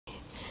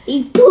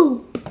He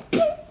poop.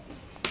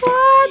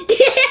 What?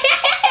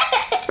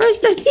 Where's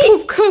that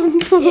poop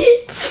come from?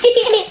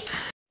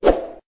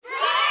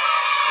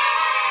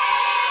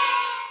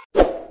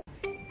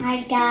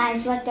 Hi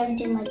guys, welcome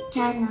to my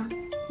channel.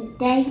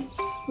 Today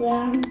we're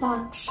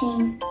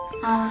unboxing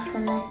our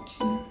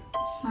collection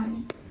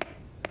Sonic.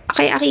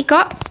 Okay,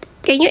 Akiko,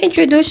 can you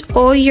introduce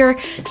all your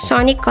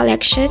Sonic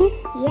collection?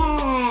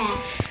 Yeah.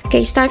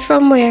 Okay, start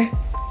from where?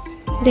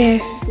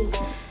 There.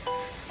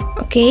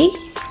 Okay.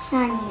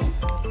 Sonic.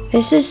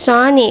 This is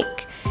Sonic.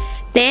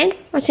 Then,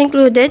 what's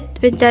included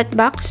with that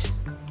box?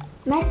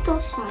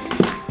 Metal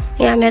Sonic.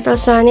 Yeah, Metal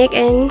Sonic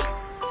and...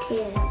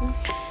 Tails.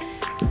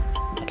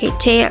 Okay,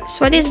 Tails.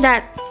 What is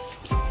that?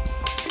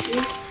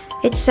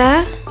 It's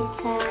a...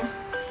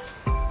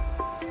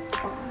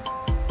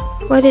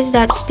 What is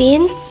that?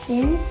 Spin?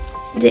 Spin.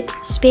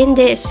 Spin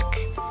disc.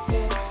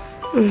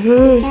 This.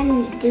 You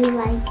can do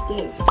like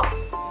this.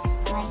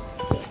 Like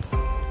this.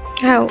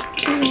 How?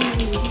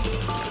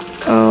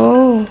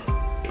 Oh.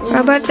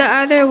 How about the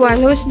other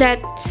one? Who's that?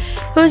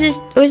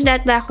 Who's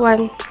that black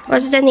one?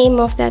 What's the name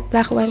of that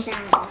black one?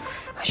 Shadow.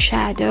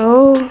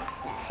 Shadow.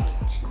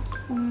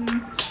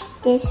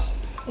 This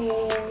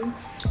is...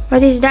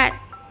 What is that?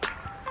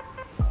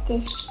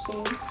 This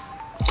is...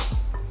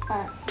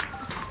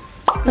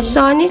 A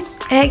Sonic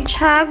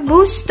Hedgehog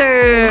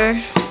booster.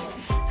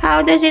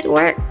 How does it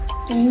work?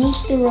 You need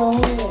to roll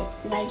it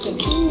like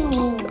this.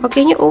 Oh,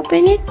 can you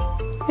open it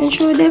and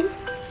show them?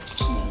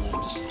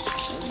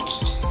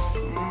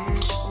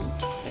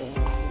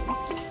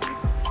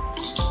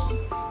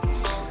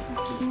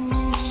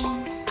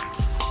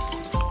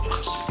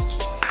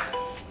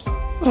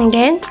 And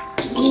then?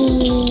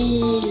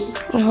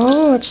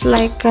 Oh, it's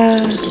like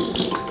a...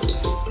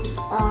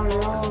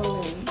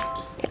 rolling.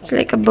 It's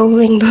like a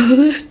bowling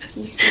ball.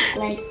 He's look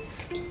like...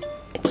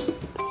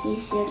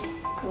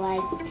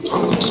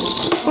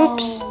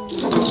 Oops.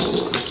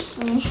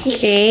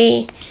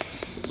 Okay.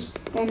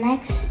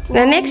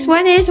 The next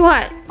one is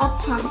what? A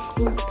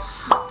Funko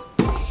Pop.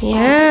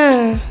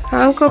 Yeah,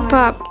 Funko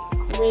Pop.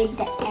 With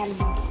the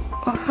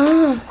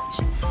emerald.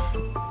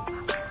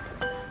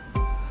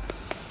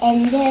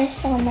 And there's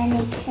so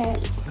many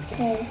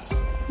characters.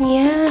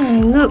 Yeah,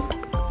 look,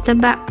 the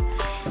back.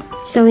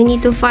 So we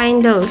need to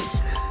find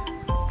those.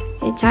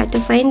 It's hard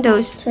to find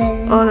those.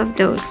 All of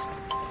those.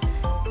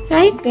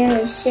 Right? There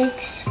are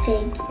 6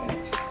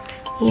 figures.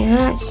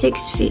 Yeah,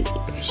 6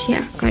 figures.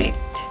 Yeah, correct.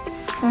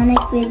 Sonic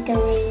with the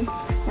ring,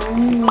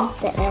 Sonic with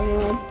the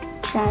emerald,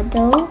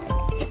 Shadow,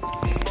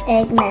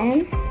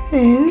 Eggman,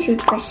 And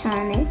Super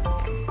Sonic,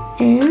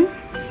 and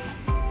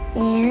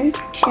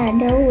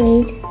Shadow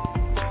with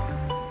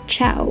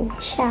Chow.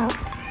 Chow.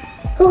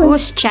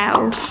 Who's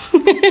Chow?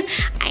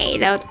 I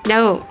don't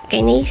know.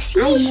 Can I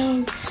see? I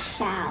know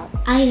Chow.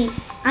 I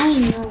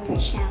know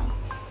Chow.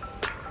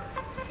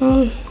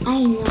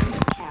 I know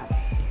Chow.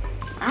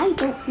 I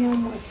don't know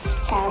what's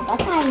Chow,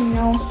 but I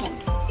know him.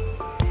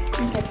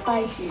 He's a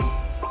fuzzy.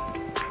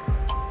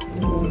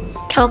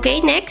 Okay,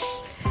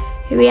 next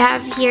we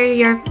have here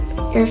your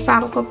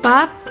Funko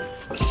Pop,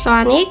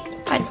 Sonic.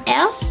 What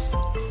else?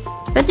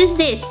 What is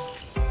this?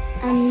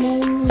 A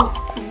mini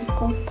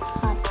Funko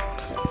Pop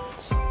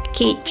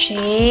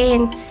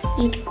Keychain.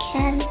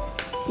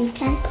 You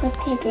can put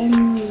it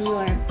in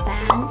your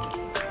bag.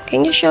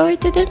 Can you show it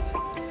to them?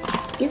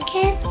 You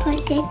can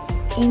put it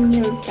in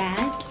your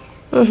bag.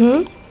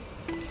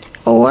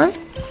 Or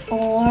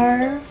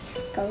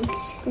Go to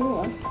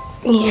school.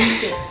 yeah,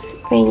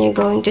 when you're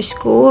going to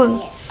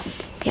school.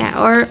 Yeah,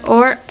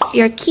 or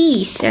your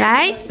keys,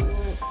 right?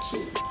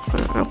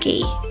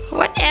 Okay.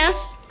 What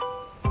else?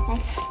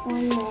 Next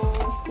one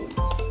is this.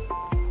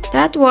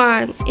 That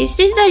one. Is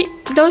this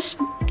those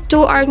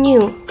two are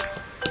new,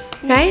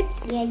 right?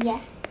 Yeah.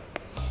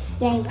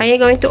 Are you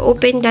going to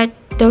open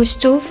those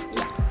two?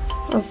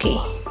 Yeah. Okay.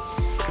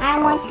 I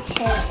want to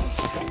share this.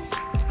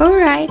 All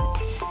right.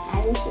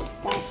 I will put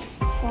that.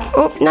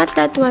 Oh, not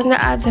that one. The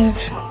other.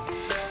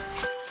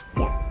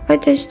 Yeah.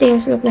 What does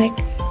Tails look like?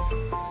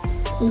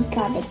 He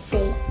got a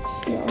big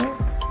tail.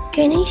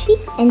 Can I see?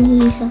 And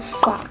he's a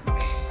fox.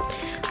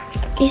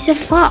 He's a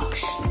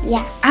fox.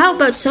 Yeah. How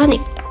about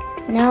Sonic?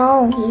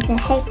 No, he's a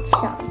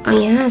hedgehog. Oh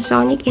yeah,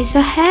 Sonic is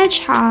a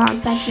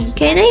hedgehog. Because he's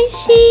Can I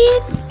see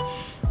it?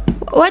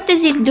 What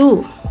does it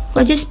do?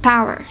 What's its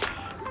power?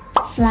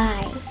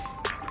 fly.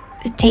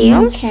 The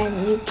tails?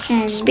 You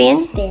can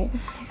Spin?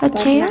 A but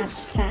tail? not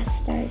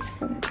faster as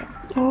Funko.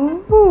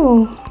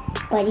 Oh.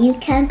 But you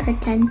can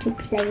pretend to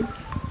play.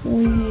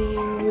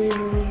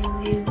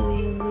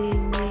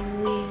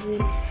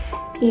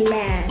 He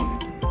land.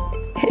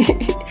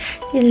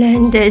 You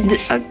landed.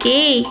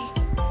 Okay.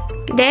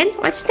 Then,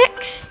 what's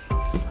next?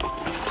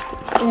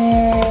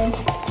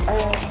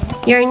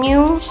 Your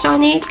new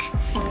Sonic?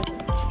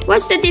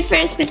 What's the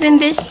difference between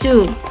these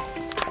two?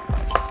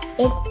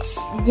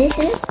 This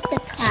is the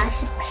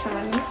classic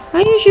Sonic.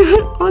 Are you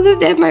sure all of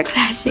them are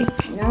classic?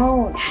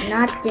 No,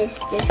 not this.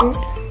 This is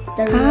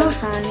the real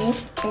Sonic,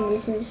 and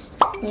this is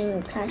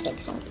the classic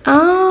Sonic.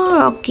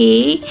 Oh,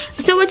 okay.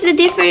 So what's the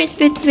difference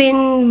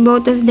between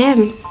both of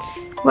them?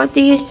 What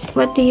do you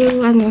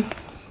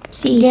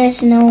see?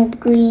 There's no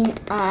green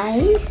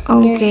eyes.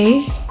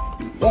 Okay.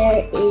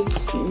 There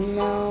is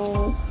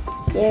no.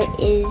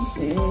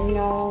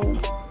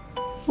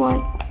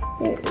 What?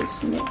 There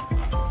is no.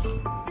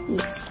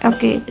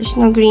 Okay, there's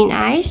no green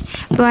eyes.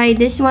 Why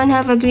this one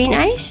have a green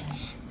eyes?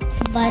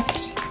 But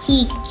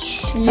he's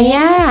slim.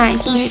 Yeah,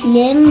 he's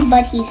slim,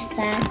 but he's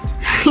fat.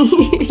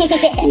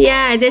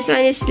 Yeah, this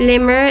one is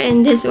slimmer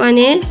and this one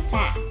is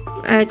Fat.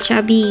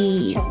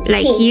 Chubby,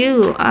 like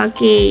you.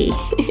 Okay.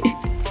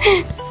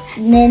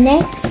 The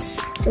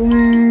next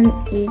one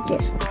is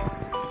this one.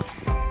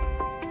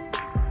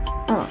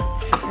 Oh.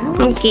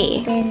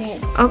 Okay. Open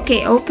it.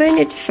 Okay, open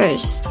it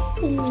first. I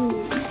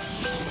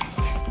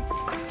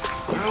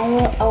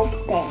will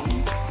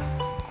open.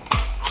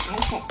 I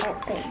said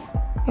open.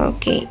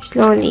 Okay,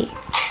 slowly.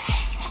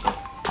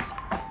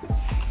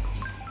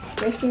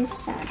 This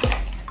is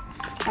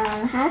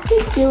how to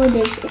do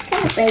this. It's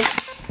kind of break.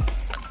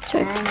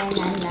 Check.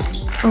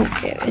 No.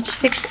 Okay, let's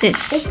fix this.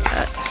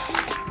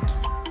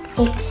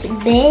 It's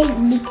big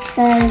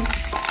because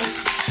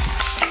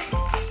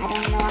I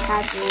don't know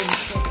how to do it.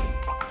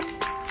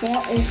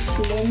 Tail is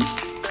slim.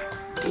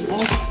 And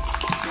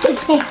you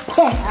can't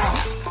get out.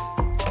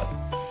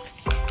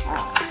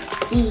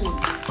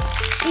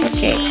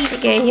 Okay,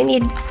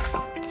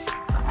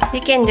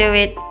 you can do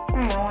it.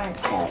 I don't want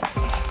help.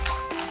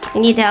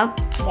 You need help?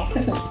 Yeah.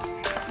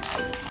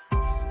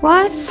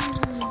 What,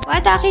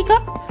 Akiko?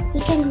 He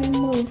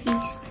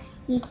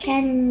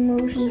can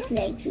move his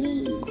legs.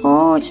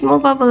 Oh, it's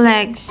movable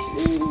legs.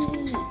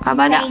 How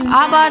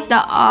about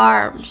the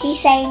arms? He's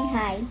saying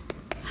hi.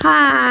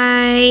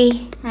 Hi.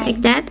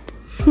 Like that?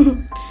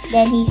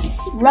 Then he's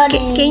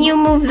running. Can you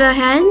move the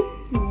hand?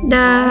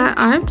 The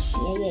arms?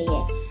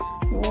 Yeah.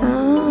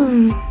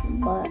 Oh.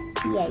 But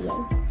yeah.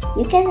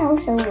 You can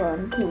also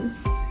run too,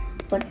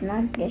 but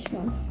not this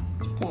one.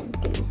 You can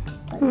do.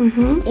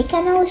 It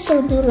can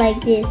also do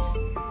like this.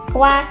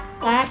 Quack,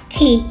 quack,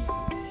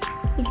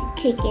 it's a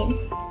chicken.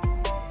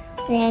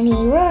 Then he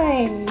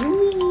runs.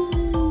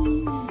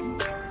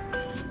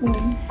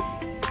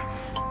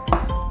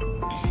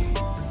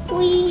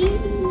 Wee.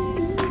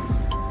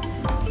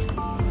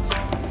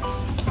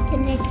 The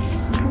next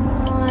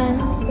one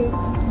is,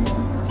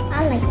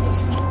 I like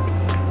this one.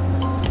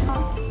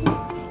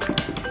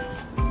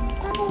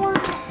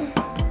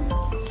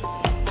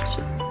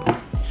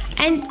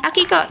 And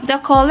Akiko, the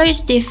color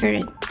is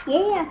different.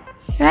 Yeah.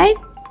 Right?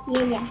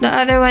 Yeah. The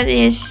other one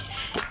is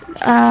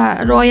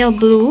royal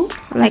blue,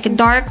 like a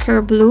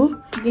darker blue.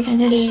 This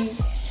is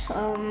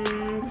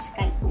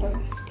sky blue.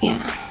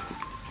 Yeah.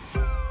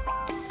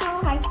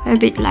 A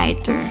bit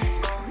lighter.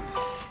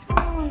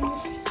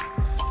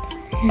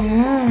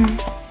 Yeah.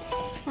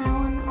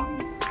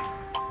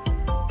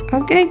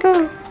 Okay,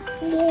 go.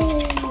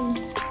 Yay.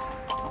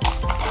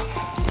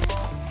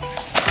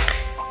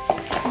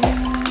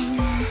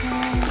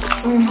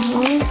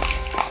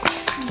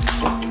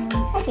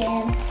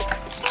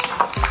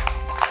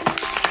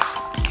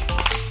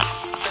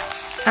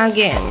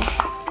 Again.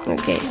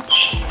 Okay.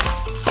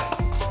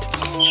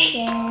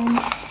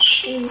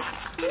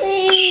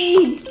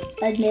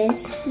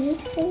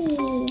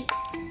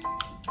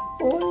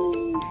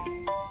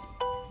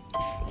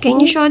 Can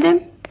you show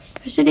them?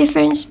 What's the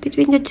difference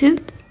between the two?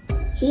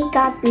 He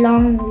got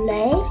long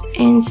legs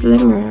and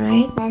slimmer,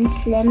 right? And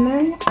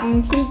slimmer,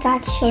 and he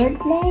got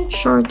short legs.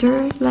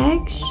 Shorter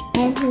legs.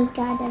 And he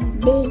got a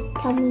big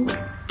tummy.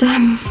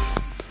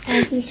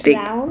 And he's big.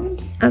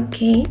 Round.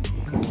 Okay.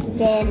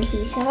 Then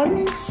his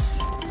arms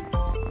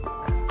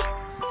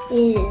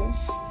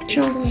is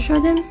show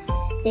them.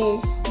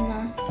 Is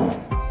not.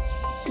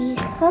 His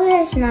color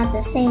is not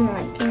the same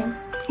like him.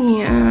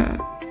 Yeah.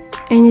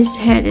 And his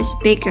head is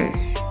bigger.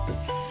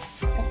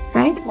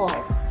 Right?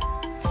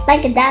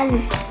 Like a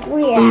dinosaur.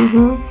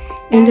 Yeah.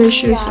 And the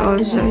shoes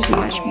also is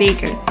much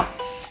bigger.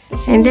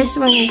 And this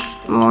one is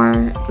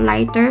more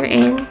lighter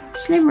and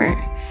slimmer.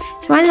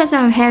 This one has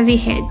a heavy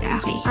head,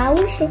 Aki. I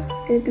wish it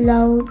could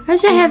glow.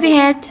 Has a heavy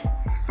head.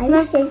 I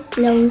wish it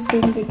glows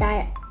in the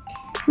dark.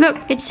 Look,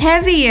 it's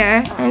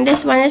heavier and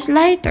this one is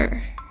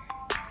lighter.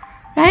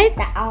 Right?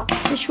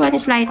 Which one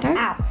is lighter?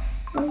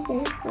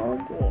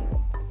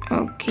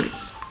 Okay.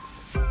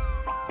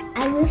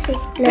 I wish it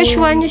glows. Which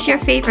one is your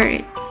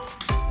favorite?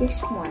 This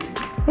one.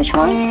 Which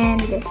one?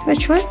 And this one.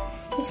 Which one?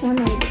 This one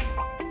and this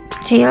one.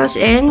 Tails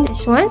and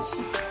this one?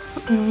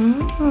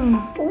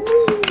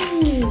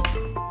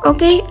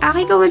 Okay,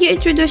 Akiko, will you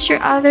introduce your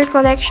other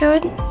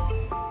collection?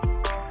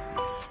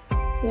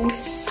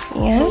 This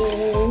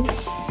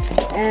is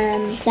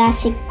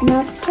classic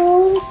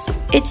Knuckles.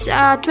 It's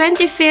a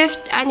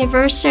 25th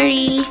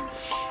anniversary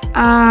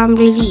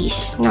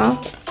release, no?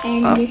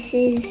 And this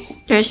is...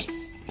 There's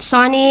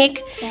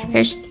Sonic.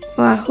 There's...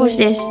 who's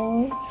this?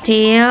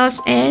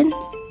 Tails. And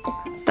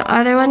the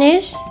other one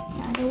is? The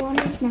other one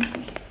is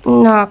Knuckles.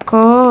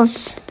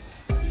 Knuckles.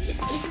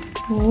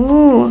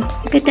 Ooh,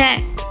 look at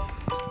that.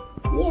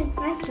 Yeah,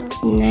 I saw.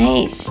 It's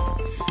nice.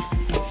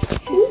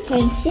 He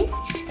takes it.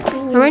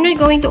 We're not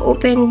going to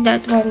open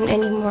that one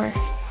anymore.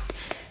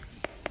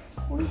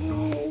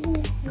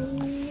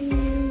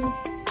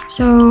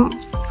 So,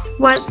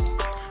 what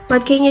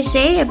can you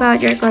say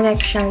about your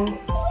collection?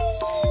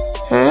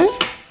 Huh?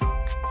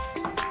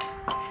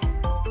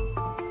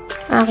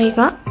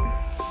 Akiko?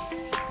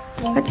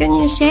 What can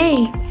you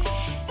say?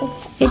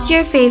 It's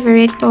your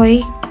favorite toy.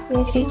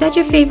 Is that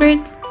your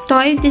favorite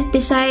toy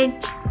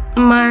besides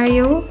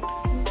Mario?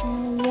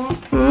 Yeah.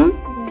 Hmm?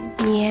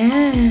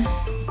 Yeah.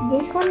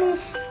 This one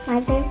is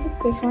my favorite.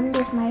 This one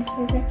is my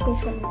favorite. This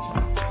one is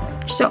my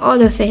favorite. So all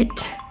of it.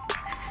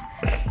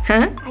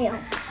 Huh? I own.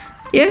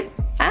 Yeah?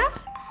 Huh?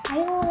 I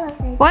all of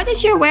it. What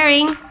is you're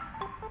wearing?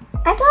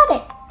 I got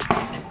it.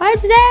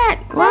 What's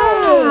that?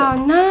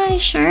 Wow,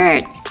 nice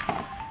shirt.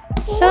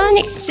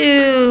 Sonic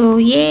 2.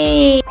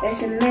 Yay.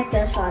 There's a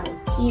Metal Sonic.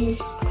 He's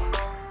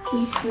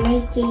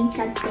making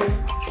something.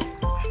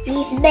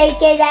 He's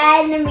making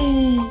an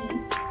enemy.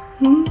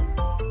 Hmm?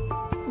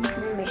 His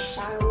name is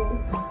Shadow.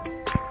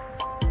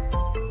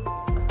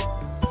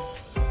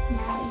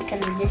 Now he's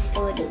gonna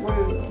destroy the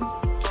world.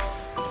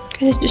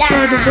 Can you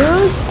destroy the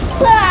world?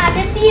 Ah,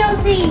 the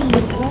building.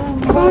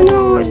 Oh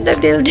no, it's the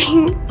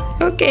building.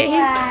 Okay.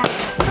 Wah,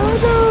 Oh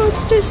no,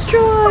 it's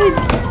destroyed.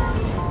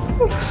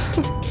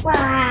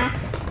 wah,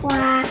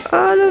 wah,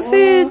 All of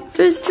it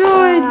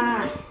destroyed.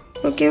 wah.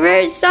 Okay, where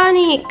is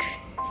Sonic?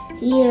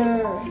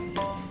 Here.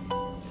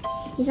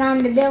 He's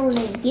on the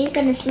building. He's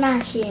gonna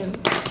smash him.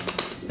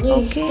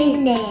 With Okay.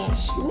 spin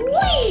dash.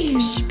 Whee!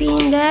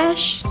 Spin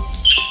dash.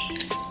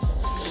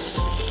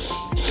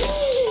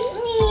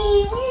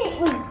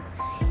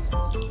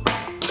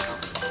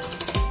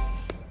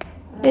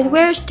 Then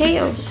where's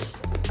Tails?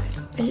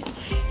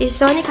 Is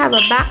Sonic have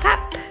a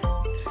backup?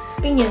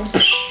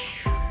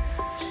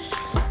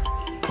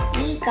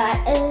 He got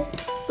a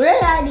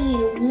bloody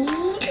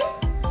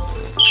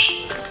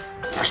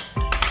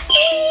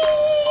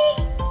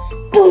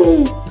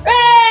boom!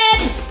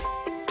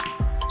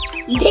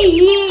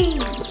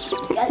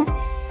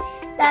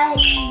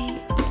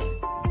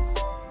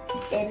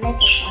 Then let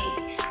the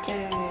Sonic's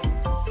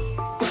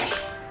turn.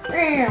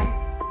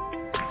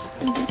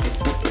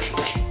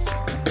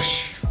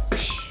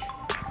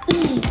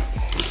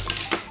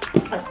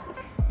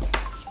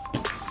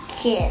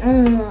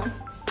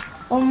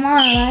 Oh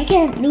my, I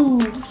can't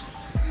lose.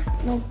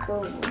 No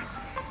go.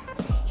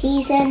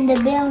 He's in the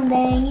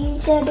building.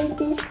 He's gonna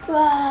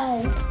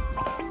destroy.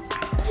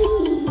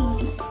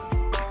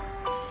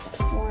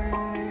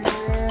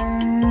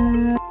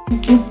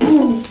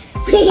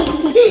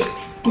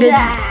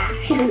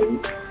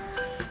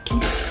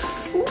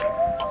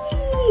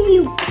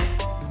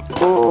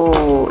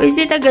 Oh, is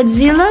it a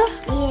Godzilla?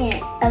 Yeah,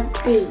 a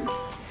big.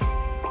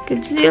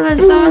 Godzilla,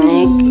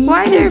 Sonic.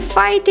 Why they're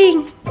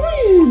fighting?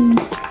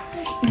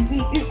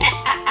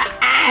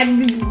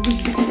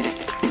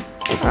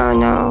 Oh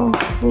no.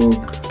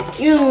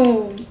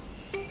 Boog.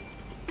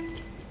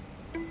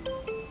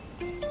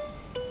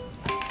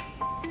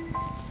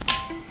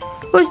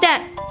 Who's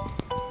that?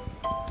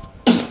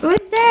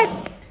 Who's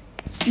that?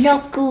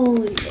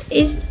 Knuckles.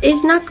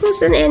 Is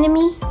Knuckles an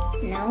enemy?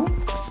 No,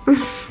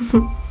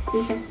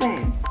 he's a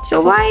friend.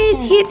 So why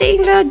is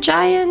hitting the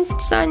giant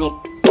Sonic?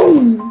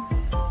 Boom,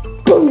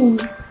 boom.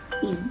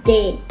 He's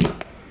dead,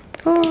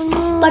 Oh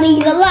no. but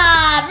he's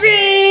alive.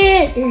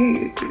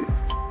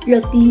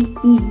 Luckily,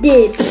 he's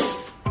dead.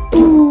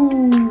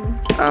 Boom.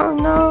 Oh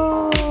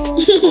no.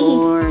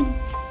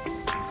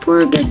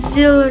 Poor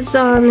Godzilla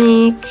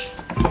Sonic.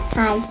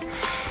 Hi.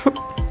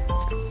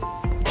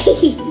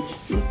 He's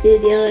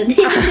still yelling.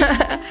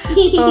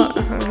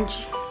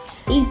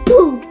 He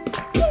pooped.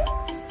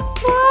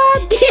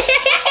 What?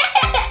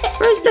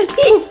 Where's that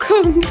poop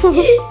come from?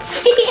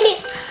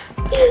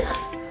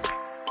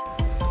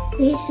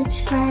 Please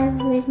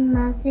subscribe with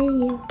my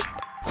video.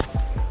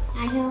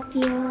 I hope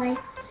you like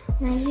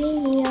my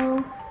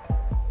video.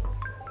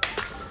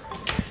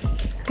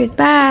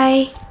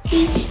 Goodbye.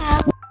 Peace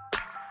out.